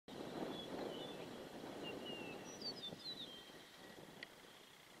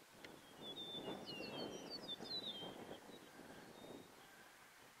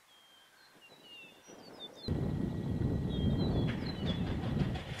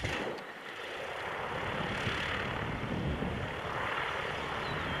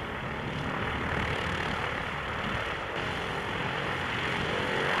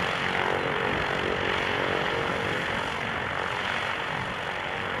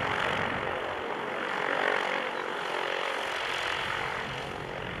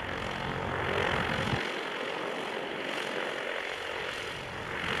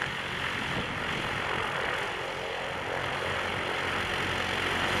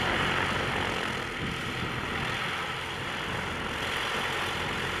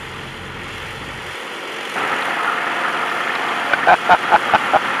Looking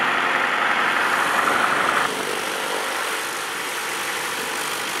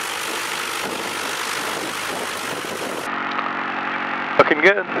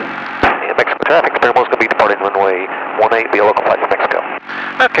good. Yeah, Mexico traffic, Thermal's going to be departing runway 18, be a local flight to Mexico.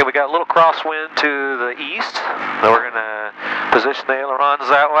 Okay, we got a little crosswind to the east. So we're going to position the ailerons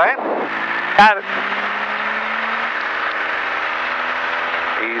that way. Got it.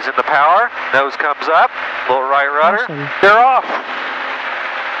 Ease in the power. Nose comes up. Little right rudder. Awesome. They're off.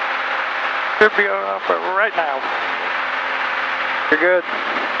 Should be off right now. You're good.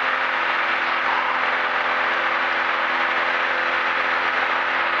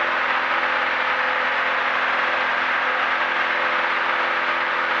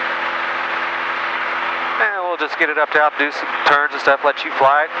 And we'll just get it up to out, do some turns and stuff, let you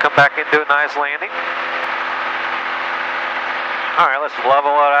fly it, come back in, do a nice landing. All right, let's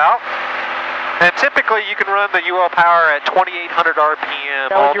level it out. And typically you can run the UL power at 2,800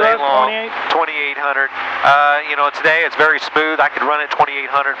 RPM all day long. 2,800. You know, today it's very smooth. I could run it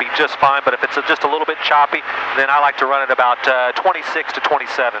 2,800, be just fine. But if it's just a little bit choppy, then I like to run it about 26 to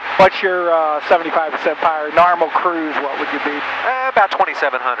 27. What's your 75% power? Normal cruise, what would you be? About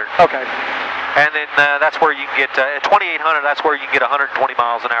 2,700. Okay. And then that's where you can get, at 2,800, that's where you can get 120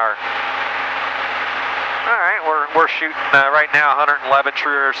 miles an hour. All right, we're shooting right now 111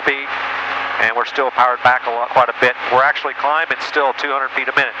 true air speed, and we're still powered back quite a bit. We're actually climbing still 200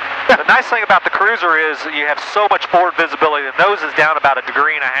 feet a minute. The nice thing about the Cruzer is you have so much forward visibility. The nose is down about 1.5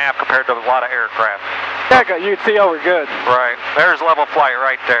 degrees compared to a lot of aircraft. Yeah, you can see over good. Right, there's level flight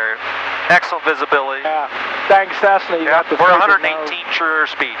right there. Excellent visibility. Yeah, thanks Cessna. Yeah, we're 118 true air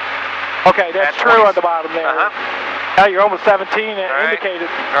speed. Okay, that's true on the bottom there. Yeah, you're almost 17 indicated.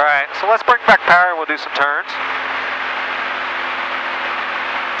 All right, so let's bring back power and we'll do some turns.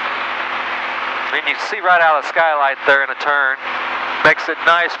 And you can see right out of the skylight there in a turn. Makes it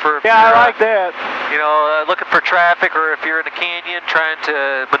nice for if I like that. You know, looking for traffic, or if you're in a canyon trying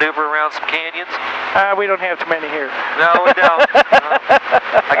to maneuver around some canyons. We don't have too many here. No, we don't.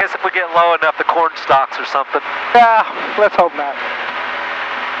 I guess if we get low enough, the corn stalks or something. Yeah, let's hope not.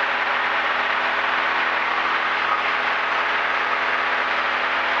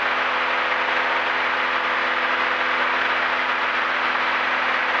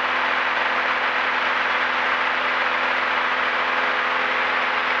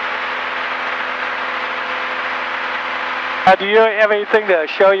 Do you have anything to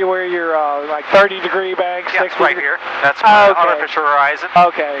show you where you're like 30-degree banks? Yeah, 60 right here. That's my artificial horizon.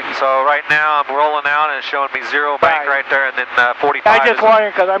 Okay. So right now I'm rolling out and it's showing me 0 bank right there, and then 45. I just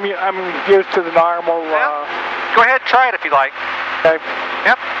wondering because I'm used to the normal. Go ahead, try it if you like. Okay.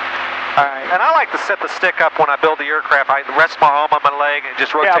 Yep. All right. And I like to set the stick up when I build the aircraft. I rest my arm on my leg and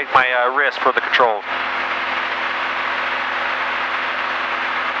just rotate my wrist for the controls.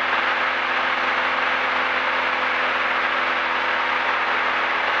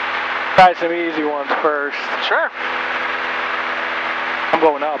 Try some easy ones first. Sure. I'm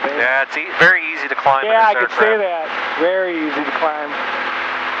going up, eh? Yeah, it's very easy to climb. Yeah, I can see that. Very easy to climb.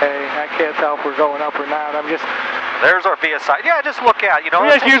 Hey, I can't tell if we're going up or not. I'm just... There's our VSI. Yeah, just look out. You know, I'm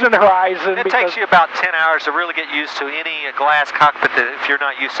just using the horizon. It takes you about 10 hours to really get used to any glass cockpit if you're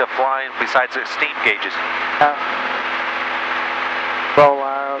not used to flying besides the steam gauges. Roll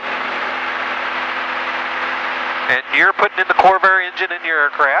out. And you're putting in the Corvair engine in your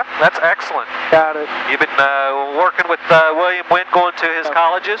aircraft. That's excellent. Got it. You've been working with William Wynn going to his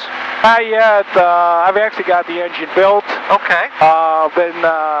colleges? Not yet. I've actually got the engine built. Okay. Been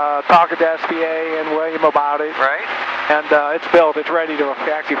talking to SBA and William about it. Right. And it's built. It's ready to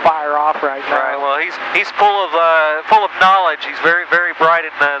actually fire off right now. Right. Well, he's full of knowledge. He's very bright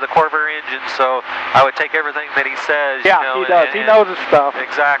in the Corvair engine. So I would take everything that he says. Yeah, you know, he does. He knows his stuff.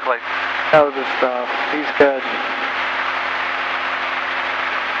 Exactly. Knows his stuff. He's good.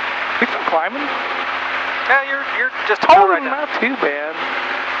 Do some climbing? Yeah, you're just holding right now. Not too bad.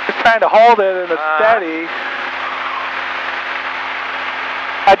 Just trying to hold it in a steady.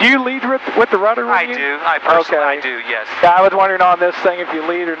 Do you lead with the rudder? I do. I personally, I do. Yes. Yeah, I was wondering on this thing if you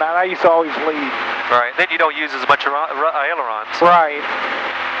lead or not. I used to always lead. Right. Then you don't use as much ailerons. Right.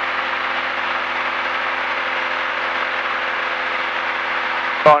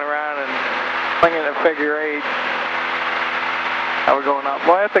 Going around and swinging a figure 8. Now we're going up.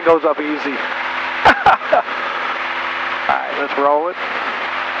 Boy, that thing goes up easy. Alright, let's roll it.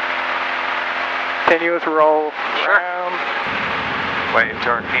 Continuous roll. Sure. Around. Wave to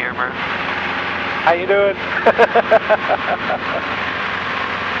our camera. How you doing?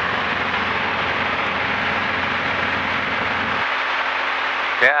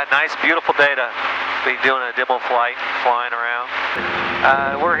 Yeah, nice, beautiful day to be doing a demo flight, flying around.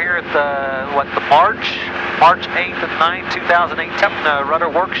 We're here at the March 8th and 9th, 2018 rudder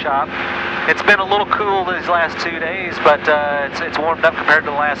workshop. It's been a little cool these last 2 days, but it's warmed up compared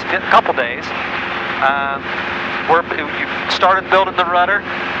to the last couple days. You started building the rudder.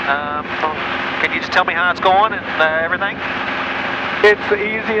 Can you just tell me how it's going and everything? It's the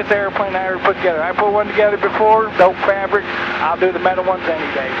easiest airplane I ever put together. I put one together before, dope fabric. I'll do the metal ones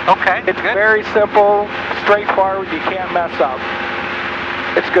any day. Okay, it's good. Very simple, straightforward. You can't mess up.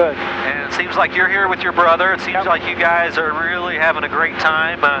 It's good. And it seems like you're here with your brother. It seems like you guys are really having a great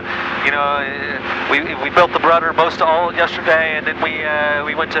time. You know, we built the rudder most of all yesterday, and then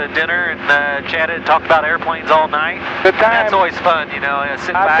we went to dinner and chatted and talked about airplanes all night. Good time. And that's always fun, you know,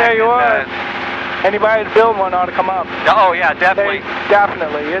 sitting back. I'll tell you what. Anybody to build one ought to come up. Oh yeah, definitely.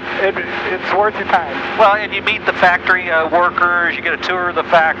 Definitely, it's worth your time. Well, and you meet the factory workers. You get a tour of the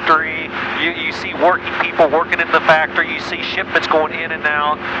factory. You see working people working in the factory. You see shipments going in and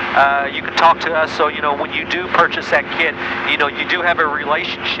out. You can talk to us. So you know when you do purchase that kit, you know you do have a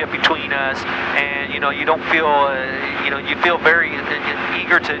relationship between us, and you know you don't feel you know you feel very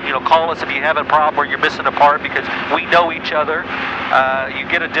eager to call us if you have a problem or you're missing a part because we know each other. You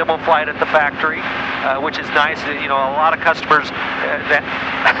get a demo flight at the factory. Which is nice. You know, a lot of customers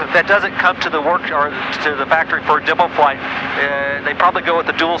that doesn't come to the work or to the factory for a demo flight. They probably go with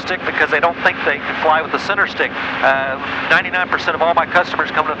the dual stick because they don't think they can fly with the center stick. 99% of all my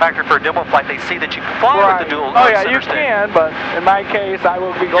customers come to the factory for a demo flight. They see that you can fly with the dual. Oh yeah, center you stick. can, but in my case, I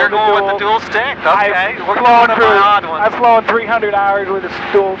will be going. You're going with the dual stick. Okay, we're going with the odd one. I've flown 300 hours with a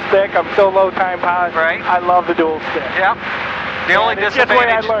dual stick. I'm still low time pilot. Right. I love the dual stick. Yeah. The only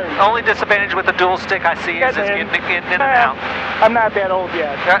disadvantage with the dual stick I see is getting in and out. I'm not that old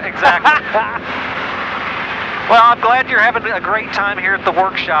yet. Exactly. Well, I'm glad you're having a great time here at the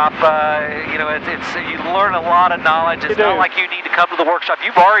workshop. You know, you learn a lot of knowledge. It's not like you need to come to the workshop.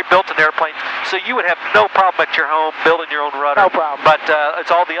 You've already built an airplane, so you would have no problem at your home building your own rudder. No problem. But it's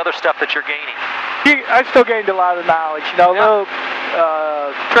all the other stuff that you're gaining. I still gained a lot of knowledge. You know, little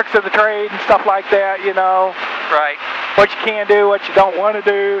tricks of the trade and stuff like that. You know. Right. What you can do, what you don't want to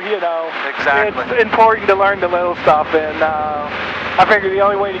do, you know. Exactly. It's important to learn the little stuff, and I figure the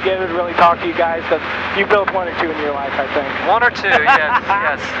only way to get it is really talk to you guys, because you built one or two in your life, I think. One or two, yes,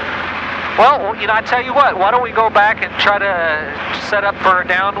 yes. Well, you know, I tell you what, why don't we go back and try to set up for a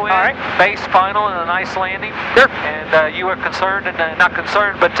downwind, base final, and a nice landing. Sure. And you were concerned, and not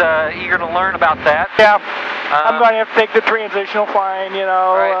concerned, but eager to learn about that. Yeah. I'm going to have to take the transitional flying, you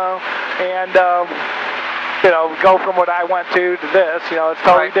know, and you know, go from what I went to this. You know, it's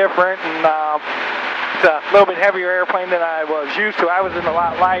totally different, and it's a little bit heavier airplane than I was used to. I was in a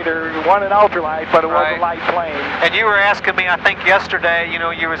lot lighter, one an ultralight, but it was a light plane. And you were asking me, I think yesterday, you know,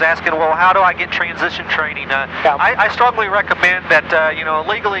 you was asking, well, how do I get transition training? I strongly recommend that, you know,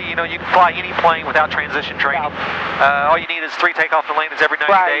 legally, you know, you can fly any plane without transition training. All you need is 3 takeoff and landings every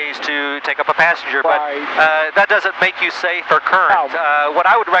 90 days to take up a passenger, but that doesn't make you safe or current. What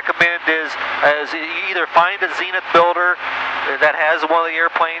I would recommend is either find a Zenith builder that has one of the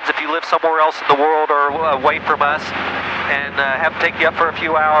airplanes if you live somewhere else in the world or away from us, and have them take you up for a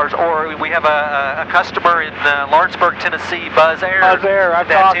few hours. Or we have a customer in Lawrenceburg, Tennessee, Buzz Air. Buzz Air, I've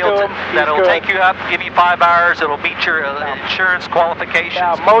talked to him. That'll take you up, give you 5 hours. It'll meet your insurance qualifications.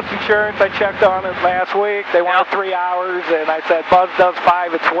 Yeah, most insurance, I checked on it last week. They wanted 3 hours, and I said, Buzz does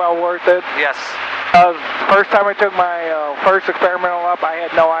 5. It's well worth it. Yes. First time I took my first experimental up, I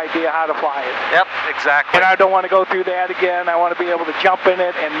had no idea how to fly it. Yep, exactly. And I don't want to go through that again. I want to be able to jump in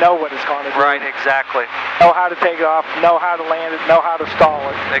it and know what it's going to do. Right, exactly. Know how to take it off, know how to land it, know how to stall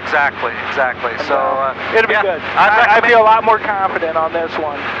it. Exactly, exactly. And, so it'll be good. I feel a lot more confident on this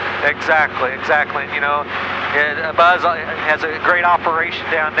one. Exactly, exactly. You know, Buzz has a great operation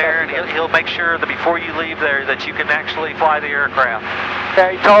down there, and he'll make sure that before you leave there that you can actually fly the aircraft.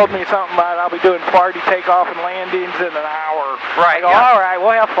 Yeah, he told me something about I'll be doing 40 takeoff and landings in an hour. Right. I go, all right,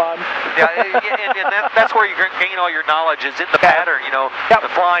 we'll have fun. Yeah, and that's where you gain all your knowledge is in the pattern. You know, the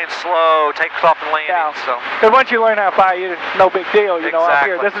flying slow, takes off and landing. Yeah. So. Because once you learn how to fly, it's no big deal. You know, up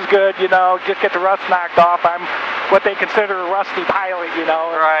here, this is good. You know, just get the rust knocked off. I'm what they consider a rusty pilot. You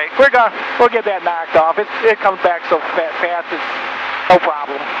know. Right. We'll get that knocked off. It comes back so fast. It's no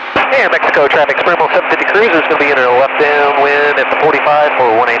problem. Air Mexico traffic, Springville 750 Cruzer is going to be in a left downwind at the 45 for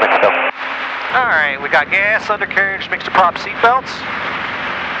 1A Mexico. All right, we got gas, undercarriage, mixed to prop seatbelts.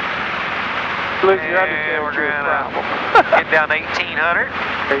 Lose your undercarriage, we're going to get down to 1800.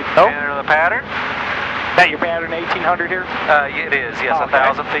 Enter the pattern. Is that your pattern 1800 here? It is, yes,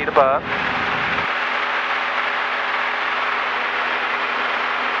 1,000 feet above.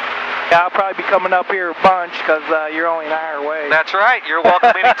 Yeah, I'll probably be coming up here a bunch because you're only an hour away. That's right. You're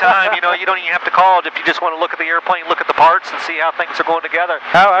welcome anytime. You know, you don't even have to call if you just want to look at the airplane, look at the parts, and see how things are going together.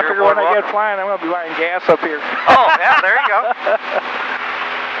 Oh, I figure when I get flying, I'm going to be buying gas up here. Oh, yeah, there you go.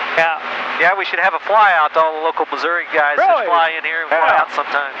 Yeah. Yeah, we should have a fly out to all the local Missouri guys. Really? Just fly in here and fly out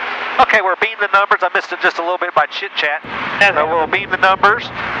sometime. Okay, we're beaming the numbers. I missed it just a little bit by chit-chat. So we'll beam the numbers,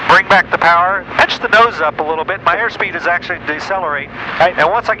 bring back the power, pitch the nose up a little bit. My airspeed is actually decelerate. Right.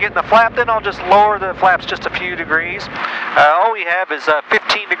 And once I get in the flap, then I'll just lower the flaps just a few degrees. All we have is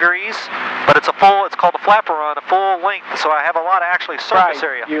 15 degrees, but it's called a flapper run, a full length, so I have a lot of actually surface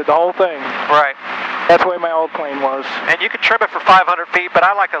area. The whole thing. Right. That's the way my old plane was. And you can trim it for 500 feet, but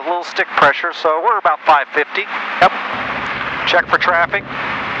I like a little stick pressure, so we're about 550. Yep. Check for traffic.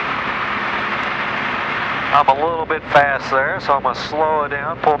 I'm a little bit fast there, so I'm going to slow it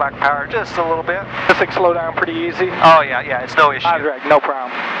down, pull back power just a little bit. This thing slow down pretty easy. Oh, yeah, it's no issue. No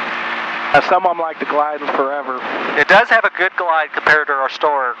problem. Some of them like to glide forever. It does have a good glide compared to our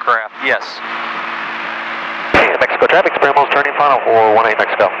store aircraft, yes. Mexico traffic, Springville's turning final for 18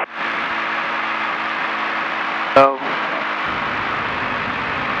 Mexico.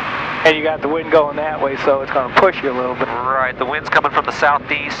 And you got the wind going that way, so it's going to push you a little bit. Right, the wind's coming from the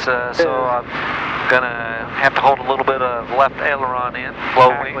southeast, so I'm going to have to hold a little bit of left aileron in, low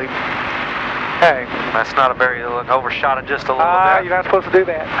wing. Hey. That's not a very, overshot it just a little bit. You're not supposed to do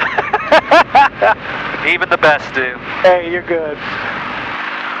that. Even the best do. Hey, you're good.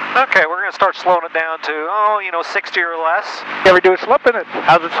 Okay, we're going to start slowing it down to, 60 or less. You ever do a slip in it?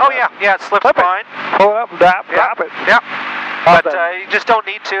 How's it slip? Oh, yeah, it slips fine. Pull it up and drop it. Yep. But you just don't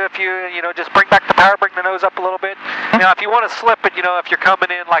need to if you just bring back the power, bring the nose up a little bit. Now, if you want to slip it, if you're coming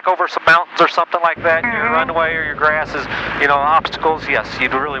in like over some mountains or something like that, your runway or your grass is, obstacles, yes,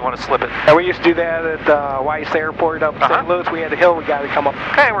 you'd really want to slip it. And we used to do that at Weiss Airport up in St. Louis. We had a hill we got to come up.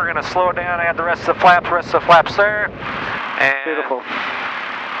 Okay, we're going to slow it down, add the rest of the flaps there. And beautiful.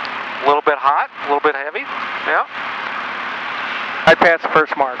 A little bit hot, a little bit heavy. Yeah. I'd pass the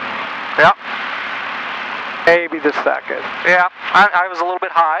first mark. Yeah. Maybe the second. Yeah, I was a little bit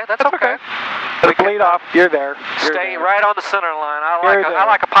high. That's okay. We can lead off. You're there. Stay right on the center line. I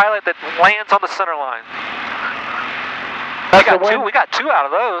like a pilot that lands on the center line. We got two out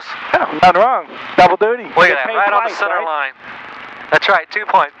of those. Yeah, nothing wrong. Double duty. Look at that, right on the center line. That's right, 2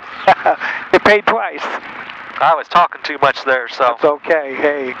 points. Get paid twice. I was talking too much there, so. It's okay.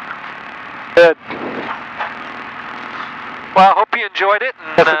 Hey. Good. Well, I hope you enjoyed it.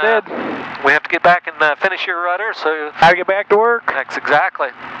 And, yes, I did. We have to get back and finish your rudder, so. How to get back to work? That's exactly.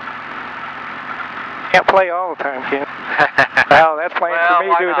 Can't play all the time, Ken. Well, that's playing for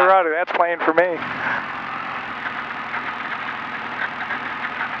me doing the rudder. That's playing for me.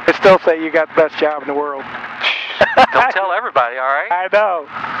 I still say you got the best job in the world. Don't tell everybody, all right? I know.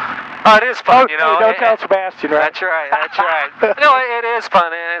 Oh, it is fun, Don't tell Sebastian, right? That's right. No, it is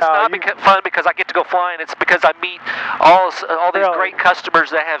fun, and it's not fun because I get to go flying. It's because I meet all these great customers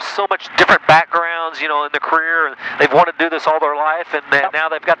that have so much different backgrounds, in their career, and they've wanted to do this all their life, and now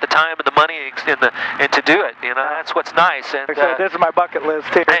they've got the time and the money and to do it. That's what's nice. And this is my bucket list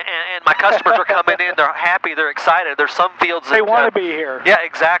here. And my customers are coming in. They're happy. They're excited. There's some fields that they want to be here. Yeah,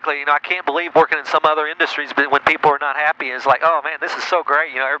 exactly. I can't believe working in some other industries, but when people are not happy, it's like, oh man, this is so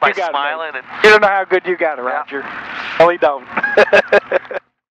great. Everybody's smiling. And you don't know how good you got it, Roger. Yeah. Well, he don't.